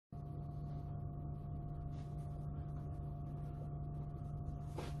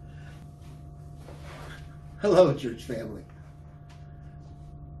Hello, church family.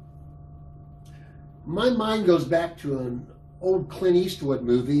 My mind goes back to an old Clint Eastwood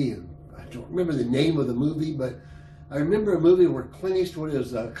movie, and I don't remember the name of the movie, but I remember a movie where Clint Eastwood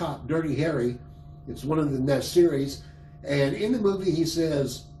is a cop, Dirty Harry. It's one of that series, and in the movie he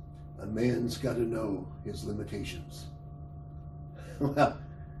says, "A man's got to know his limitations." Well,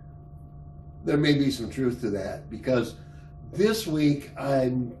 there may be some truth to that, because this week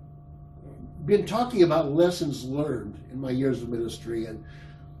I've been talking about lessons learned in my years of ministry, and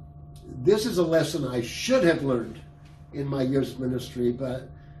this is a lesson I should have learned in my years of ministry,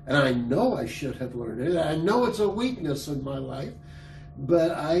 and I know I should have learned it. I know it's a weakness in my life,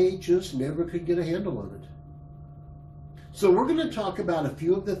 but I just never could get a handle on it. So we're going to talk about a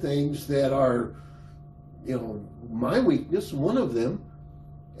few of the things that are, my weakness, one of them,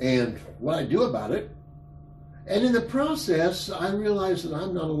 and what I do about it. And in the process, I realize that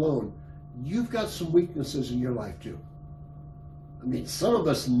I'm not alone. You've got some weaknesses in your life too. I mean, some of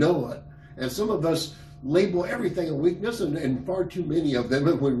us know it, and some of us label everything a weakness, and far too many of them,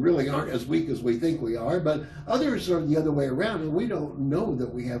 and we really aren't as weak as we think we are, but others are the other way around, and we don't know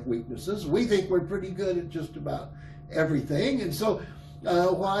that we have weaknesses. We think we're pretty good at just about everything. And so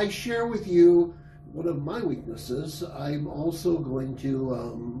while I share with you one of my weaknesses, I'm also going to,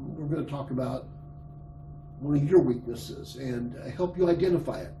 we're going to talk about one of your weaknesses and help you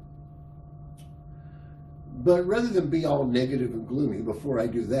identify it. But rather than be all negative and gloomy before I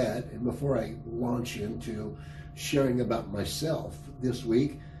do that, and before I launch into sharing about myself this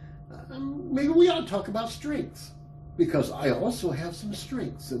week, maybe we ought to talk about strengths, because I also have some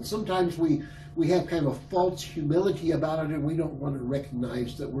strengths. And sometimes we have kind of a false humility about it, and we don't want to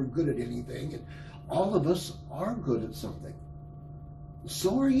recognize that we're good at anything. And all of us are good at something.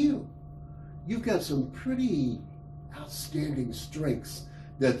 So are you. You've got some pretty outstanding strengths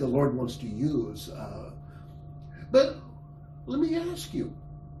that the Lord wants to use. But let me ask you,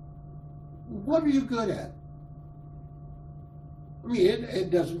 what are you good at? I mean,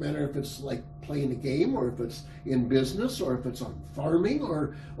 it doesn't matter if it's like playing a game, or if it's in business, or if it's on farming,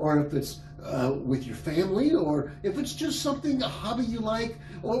 or if it's with your family, or if it's just something, a hobby you like,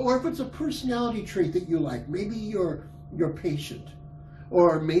 or if it's a personality trait that you like. Maybe you're patient,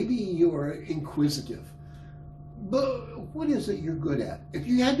 or maybe you're inquisitive. But what is it you're good at? If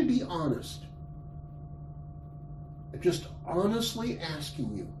you had to be honest, just honestly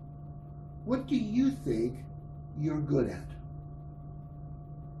asking you, what do you think you're good at?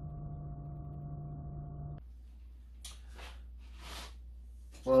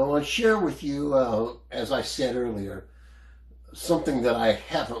 Well, I want to share with you, as I said earlier, something that I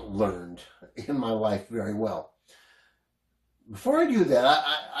haven't learned in my life very well. Before I do that,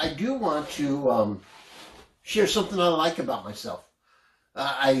 I do want to share something I like about myself.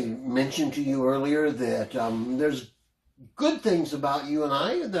 I mentioned to you earlier that there's good things about you and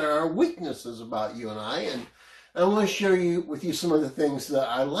I, and there are weaknesses about you and and I want to share with you some of the things that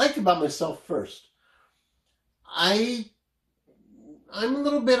I like about myself first. I'm a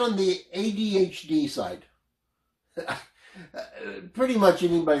little bit on the ADHD side. Pretty much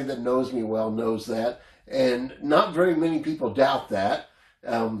anybody that knows me well knows that, and not very many people doubt that.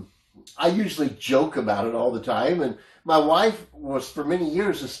 I usually joke about it all the time, and my wife was for many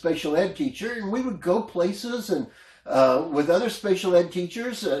years a special ed teacher, and we would go places and with other special ed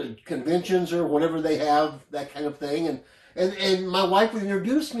teachers, conventions or whatever they have, that kind of thing, and my wife would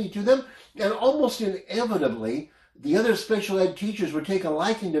introduce me to them, and almost inevitably the other special ed teachers would take a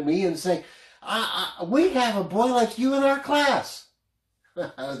liking to me and say, we have a boy like you in our class.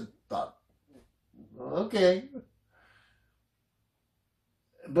 I thought, okay.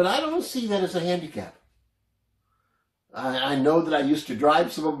 But I don't see that as a handicap. I know that I used to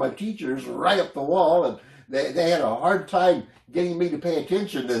drive some of my teachers right up the wall, and they had a hard time getting me to pay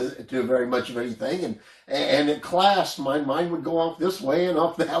attention to very much of anything. And in class, my mind would go off this way and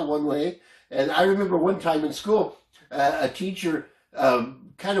off that one way. And I remember one time in school, a teacher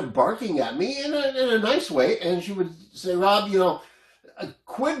kind of barking at me in a nice way. And she would say, "Rob,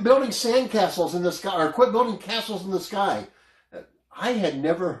 quit building sandcastles in the sky, or quit building castles in the sky." I had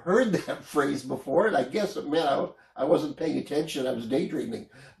never heard that phrase before, and I guess it meant I wasn't paying attention. I was daydreaming.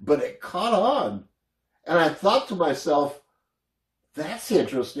 But it caught on. And I thought to myself, that's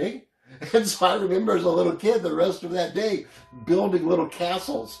interesting. And so I remember as a little kid the rest of that day building little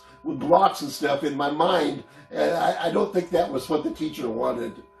castles with blocks and stuff in my mind. And I don't think that was what the teacher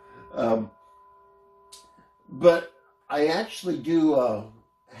wanted. But I actually do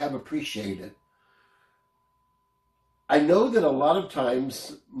have appreciated. I know that a lot of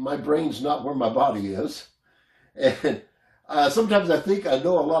times my brain's not where my body is. And Sometimes I think I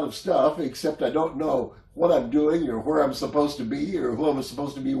know a lot of stuff, except I don't know what I'm doing or where I'm supposed to be or who I'm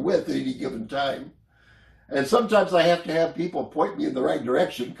supposed to be with at any given time. And sometimes I have to have people point me in the right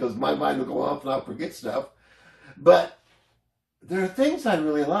direction because my mind will go off and I'll forget stuff. But there are things I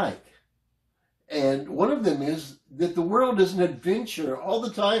really like. And one of them is that the world is an adventure all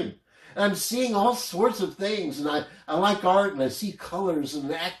the time. And I'm seeing all sorts of things, and I like art, and I see colors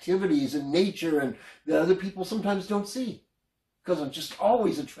and activities and nature and that other people sometimes don't see because I'm just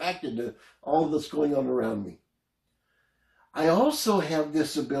always attracted to all that's going on around me. I also have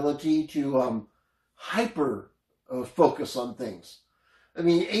this ability to hyper focus on things. I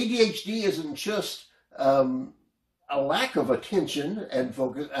mean, ADHD isn't just a lack of attention and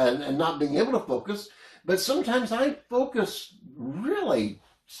focus and not being able to focus, but sometimes I really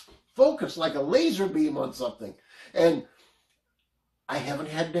focus like a laser beam on something. And I haven't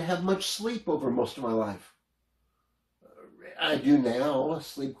had to have much sleep over most of my life. I do now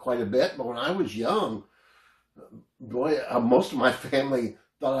sleep quite a bit, but when I was young, boy, most of my family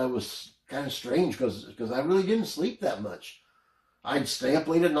thought I was kind of strange because I really didn't sleep that much. I'd stay up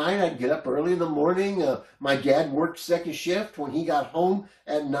late at night. I'd get up early in the morning. My dad worked second shift. When he got home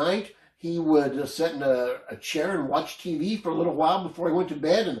at night, he would sit in a chair and watch TV for a little while before he went to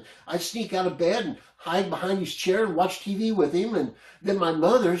bed. And I'd sneak out of bed and hide behind his chair and watch TV with him. And then my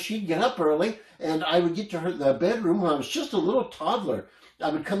mother, she'd get up early, and I would get to the bedroom when I was just a little toddler. I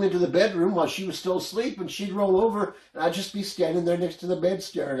would come into the bedroom while she was still asleep, and she'd roll over, and I'd just be standing there next to the bed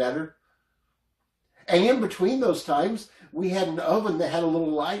staring at her. And in between those times, we had an oven that had a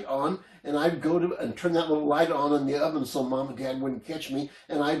little light on, and I'd go to and turn that little light on in the oven so Mom and Dad wouldn't catch me,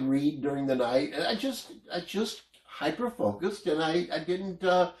 and I'd read during the night. And I just hyper focused, and I didn't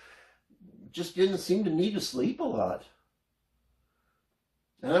just didn't seem to need to sleep a lot.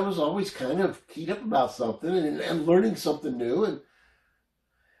 And I was always kind of keyed up about something and learning something new.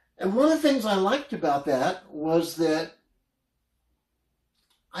 And one of the things I liked about that was that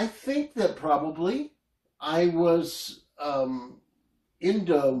I think that probably I was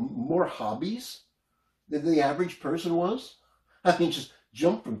into more hobbies than the average person was. I mean, just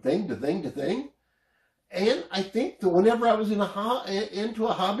jump from thing to thing to thing. And I think that whenever I was into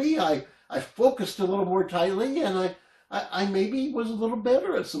a hobby, I focused a little more tightly, and I maybe was a little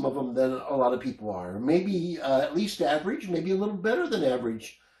better at some of them than a lot of people are. Maybe at least average, maybe a little better than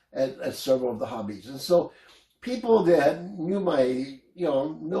average at several of the hobbies. And so people that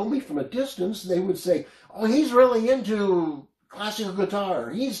know me from a distance, they would say, "Oh, he's really into classical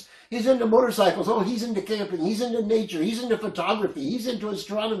guitar. He's into motorcycles. Oh, he's into camping. He's into nature. He's into photography. He's into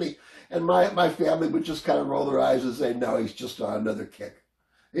astronomy." And my family would just kind of roll their eyes and say, "No, he's just on another kick.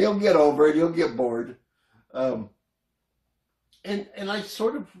 He'll get over it. He'll get bored." And I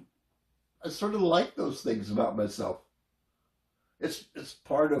sort of like those things about myself. It's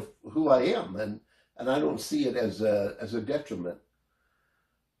part of who I am, and I don't see it as a detriment.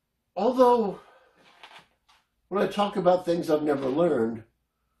 Although, when I talk about things I've never learned,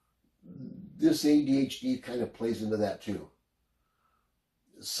 this ADHD kind of plays into that too.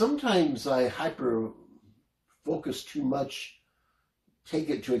 Sometimes I hyper focus too much, take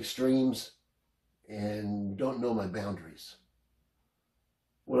it to extremes, and don't know my boundaries.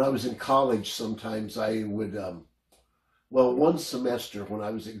 When I was in college, sometimes I would, one semester when I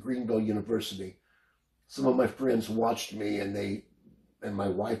was at Greenville University, some of my friends watched me, and my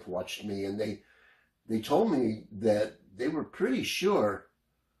wife watched me, and they told me that they were pretty sure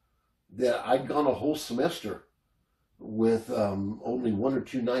that I'd gone a whole semester with only 1 or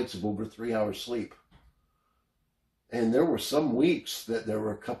 2 nights of over 3 hours sleep. And there were some weeks that there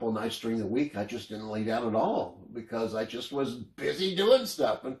were a couple of nights during the week I just didn't lay down at all because I just was busy doing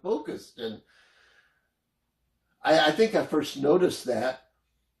stuff and focused. And I think I first noticed that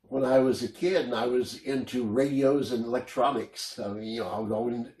when I was a kid and I was into radios and electronics. I mean, I was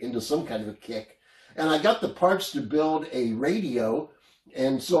going into some kind of a kick. And I got the parts to build a radio,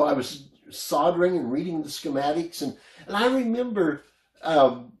 and so I was soldering and reading the schematics. And I remember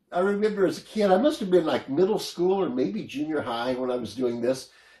as a kid, I must have been like middle school or maybe junior high when I was doing this.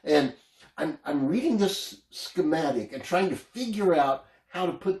 And I'm reading this schematic and trying to figure out how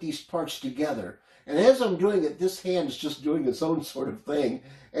to put these parts together. And as I'm doing it, this hand is just doing its own sort of thing.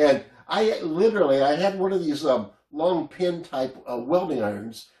 And I had one of these long pin type welding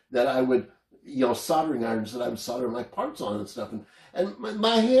irons that I would, soldering irons that I would solder my parts on and stuff. And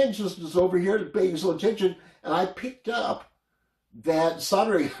my hand just was over here paying some attention, and I picked up that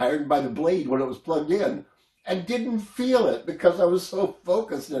soldering iron by the blade when it was plugged in and didn't feel it because I was so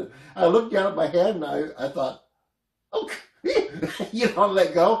focused. And I looked down at my hand and I thought, okay,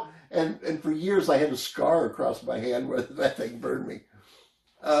 let go. And for years I had a scar across my hand where that thing burned me.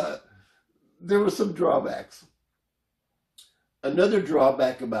 There were some drawbacks. Another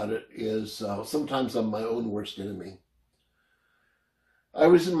drawback about it is sometimes I'm my own worst enemy. I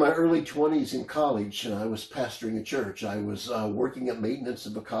was in my early 20s in college, and I was pastoring a church. I was working at maintenance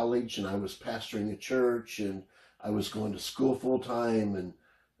of a college, and I was pastoring a church, and I was going to school full time and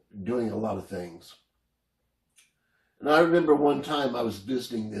doing a lot of things. And I remember one time I was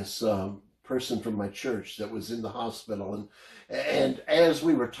visiting this person from my church that was in the hospital, and as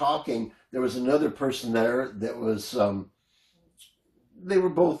we were talking, there was another person there that was, they were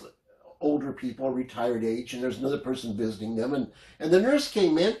both older people, retired age, and there's another person visiting them, and the nurse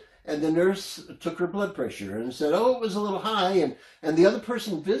came in, and the nurse took her blood pressure and said, oh, it was a little high, and the other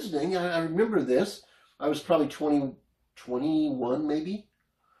person visiting, I remember this, I was probably 21 maybe,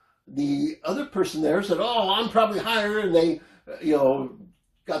 the other person there said, oh, I'm probably higher, and they,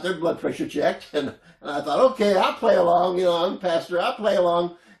 got their blood pressure checked, and I thought, okay, I'll play along, I'm a pastor, I'll play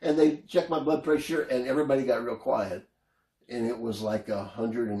along, and they checked my blood pressure, and everybody got real quiet. And it was like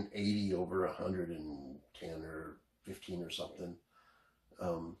 180 over 110 or 15 or something.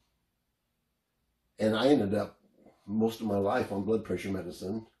 And I ended up most of my life on blood pressure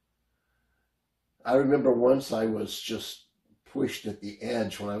medicine. I remember once I was just pushed at the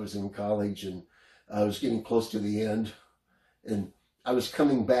edge when I was in college, and I was getting close to the end. And I was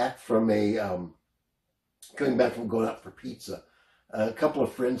coming back from going out for pizza. A couple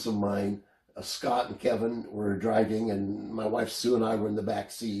of friends of mine, Scott and Kevin, were driving, and my wife Sue and I were in the back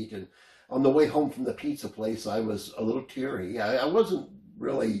seat. And on the way home from the pizza place, I was a little teary. I wasn't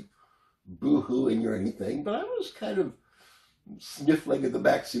really boo-hooing or anything, but I was kind of sniffling in the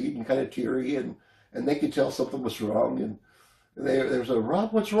back seat and kind of teary, and they could tell something was wrong. And they was a,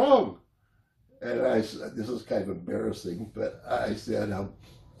 Rob, what's wrong? And I said, this is kind of embarrassing, but I said,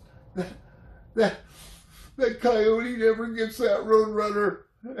 that coyote never gets that roadrunner.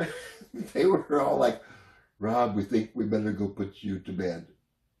 They were all like, Rob, we think we better go put you to bed.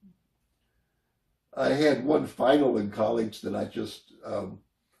 I had one final in college that I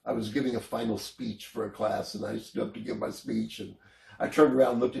was giving a final speech for a class, and I stood up to give my speech, and I turned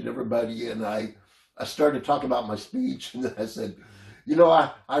around, looked at everybody, and I started talking about my speech, and then I said, I'm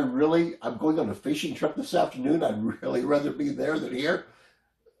going on a fishing trip this afternoon. I'd really rather be there than here.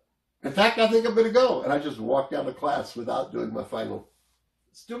 In fact, I think I'm going to go. And I just walked out of class without doing my final.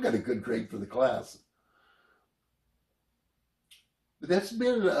 Still got a good grade for the class. But that's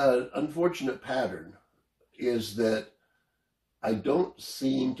been an unfortunate pattern, is that I don't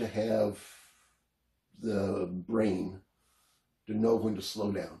seem to have the brain to know when to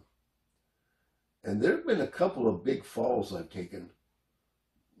slow down. And there have been a couple of big falls I've taken,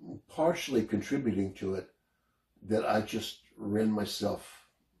 partially contributing to it, that I just ran myself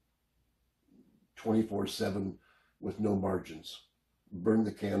 24/7 with no margins. Burned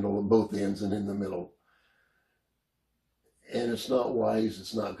the candle at both ends and in the middle. And it's not wise,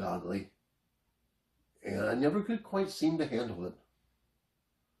 it's not godly. And I never could quite seem to handle it.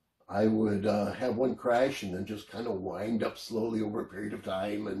 I would have one crash and then just kind of wind up slowly over a period of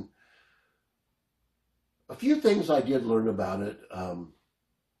time. And a few things I did learn about it. I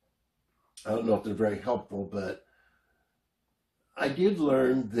don't know if they're very helpful, but I did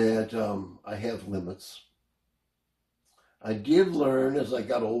learn that I have limits. I did learn as I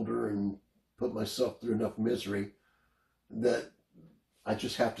got older and put myself through enough misery that I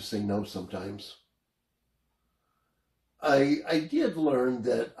just have to say no sometimes. I did learn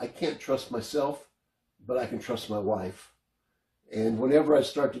that I can't trust myself, but I can trust my wife. And whenever I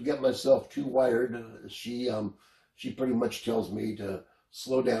start to get myself too wired, she pretty much tells me to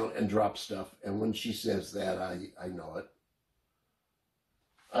slow down and drop stuff. And when she says that, I know it.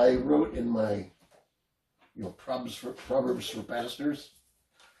 I wrote in my Proverbs for Pastors.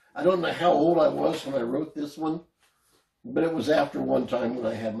 I don't know how old I was when I wrote this one, but it was after one time when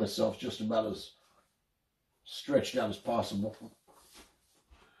I had myself just about as stretched out as possible.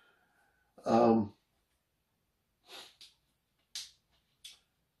 I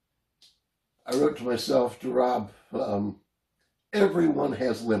wrote to myself, to Rob, everyone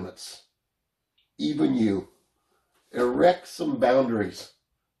has limits, even you. Erect some boundaries.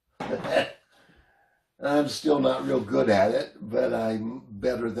 I'm still not real good at it, but I'm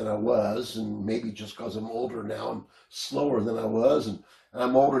better than I was, and maybe just because I'm older now, I'm slower than I was, and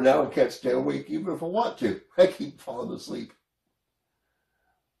I'm older now and can't stay awake even if I want to. I keep falling asleep.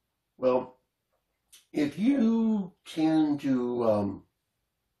 Well, if you tend to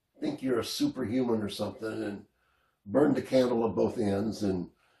think you're a superhuman or something and burn the candle at both ends and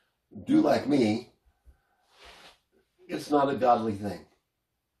do like me, it's not a godly thing.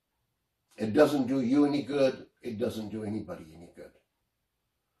 It doesn't do you any good. It doesn't do anybody any good.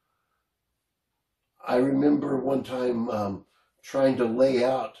 I remember one time trying to lay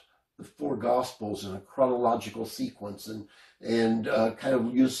out the four Gospels in a chronological sequence and kind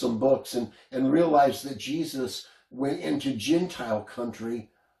of use some books and realized that Jesus went into Gentile country,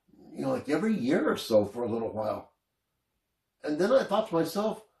 like every year or so for a little while. And then I thought to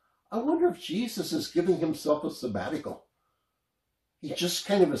myself, I wonder if Jesus is giving himself a sabbatical. He just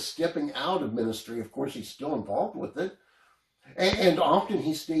kind of is stepping out of ministry. Of course, he's still involved with it. And often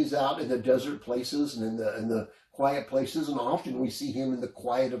he stays out in the desert places and in the quiet places. And often we see him in the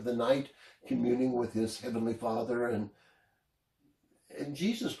quiet of the night communing with his heavenly Father. And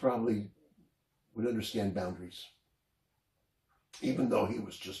Jesus probably would understand boundaries, even though he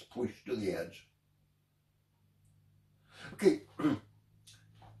was just pushed to the edge. Okay,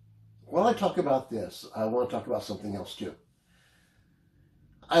 while I talk about this, I want to talk about something else too.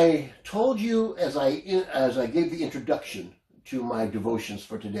 I told you as I gave the introduction to my devotions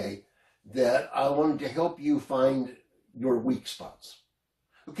for today that I wanted to help you find your weak spots.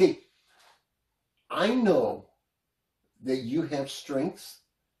 Okay, I know that you have strengths,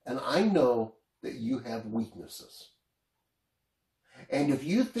 and I know that you have weaknesses. And if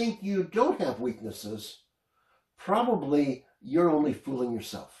you think you don't have weaknesses, probably you're only fooling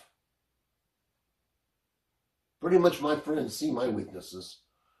yourself. Pretty much my friends see my weaknesses.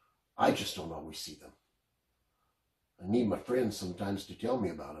 I just don't always see them. I need my friends sometimes to tell me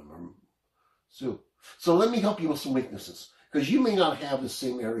about them. So let me help you with some weaknesses, because you may not have the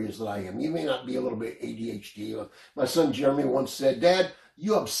same areas that I am. You may not be a little bit ADHD. My son Jeremy once said, "Dad,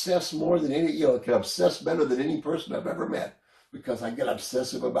 you obsess more than any, can obsess better than any person I've ever met, because I get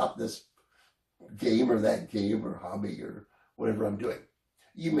obsessive about this game or that game or hobby or whatever I'm doing."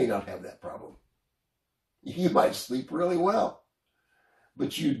 You may not have that problem. You might sleep really well,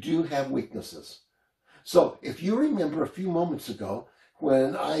 but you do have weaknesses. So if you remember a few moments ago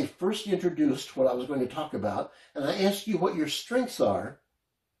when I first introduced what I was going to talk about, and I asked you what your strengths are,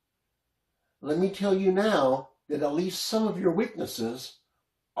 let me tell you now that at least some of your weaknesses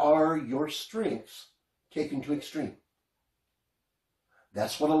are your strengths taken to extreme.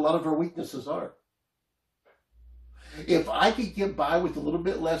 That's what a lot of our weaknesses are. If I could get by with a little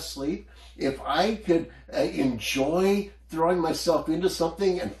bit less sleep, if I could enjoy throwing myself into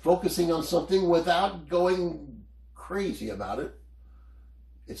something and focusing on something without going crazy about it,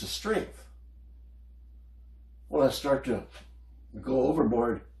 it's a strength. When I start to go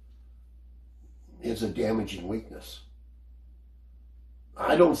overboard, it's a damaging weakness.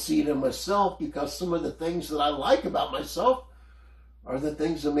 I don't see it in myself because some of the things that I like about myself are the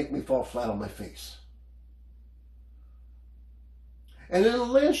things that make me fall flat on my face. And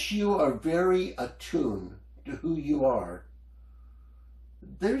unless you are very attuned to who you are,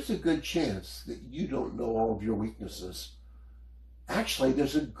 there's a good chance that you don't know all of your weaknesses. Actually,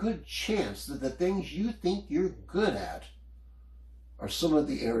 there's a good chance that the things you think you're good at are some of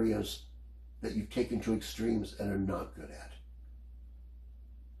the areas that you've taken to extremes and are not good at.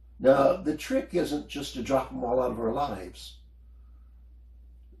 Now, the trick isn't just to drop them all out of our lives.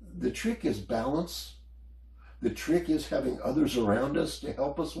 The trick is balance. The trick is having others around us to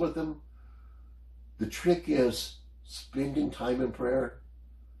help us with them. The trick is spending time in prayer.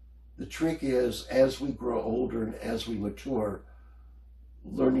 The trick is, as we grow older and as we mature,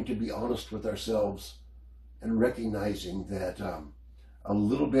 learning to be honest with ourselves and recognizing that a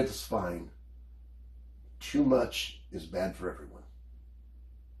little bit is fine. Too much is bad for everyone.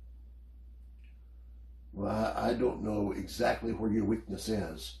 Well, I don't know exactly where your weakness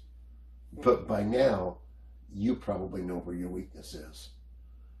is, but by now, you probably know where your weakness is.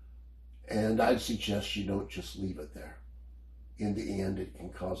 And I'd suggest you don't just leave it there. In the end, it can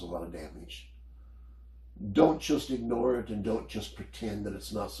cause a lot of damage. Don't just ignore it and don't just pretend that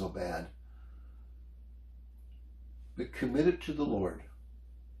it's not so bad. But commit it to the Lord.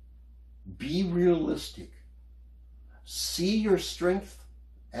 Be realistic. See your strength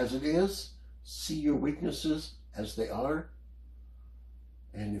as it is. See your weaknesses as they are.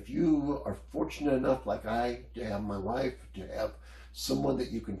 And if you are fortunate enough, like I, to have my wife, to have someone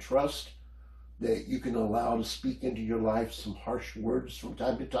that you can trust, that you can allow to speak into your life some harsh words from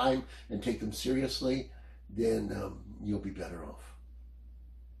time to time and take them seriously, then you'll be better off.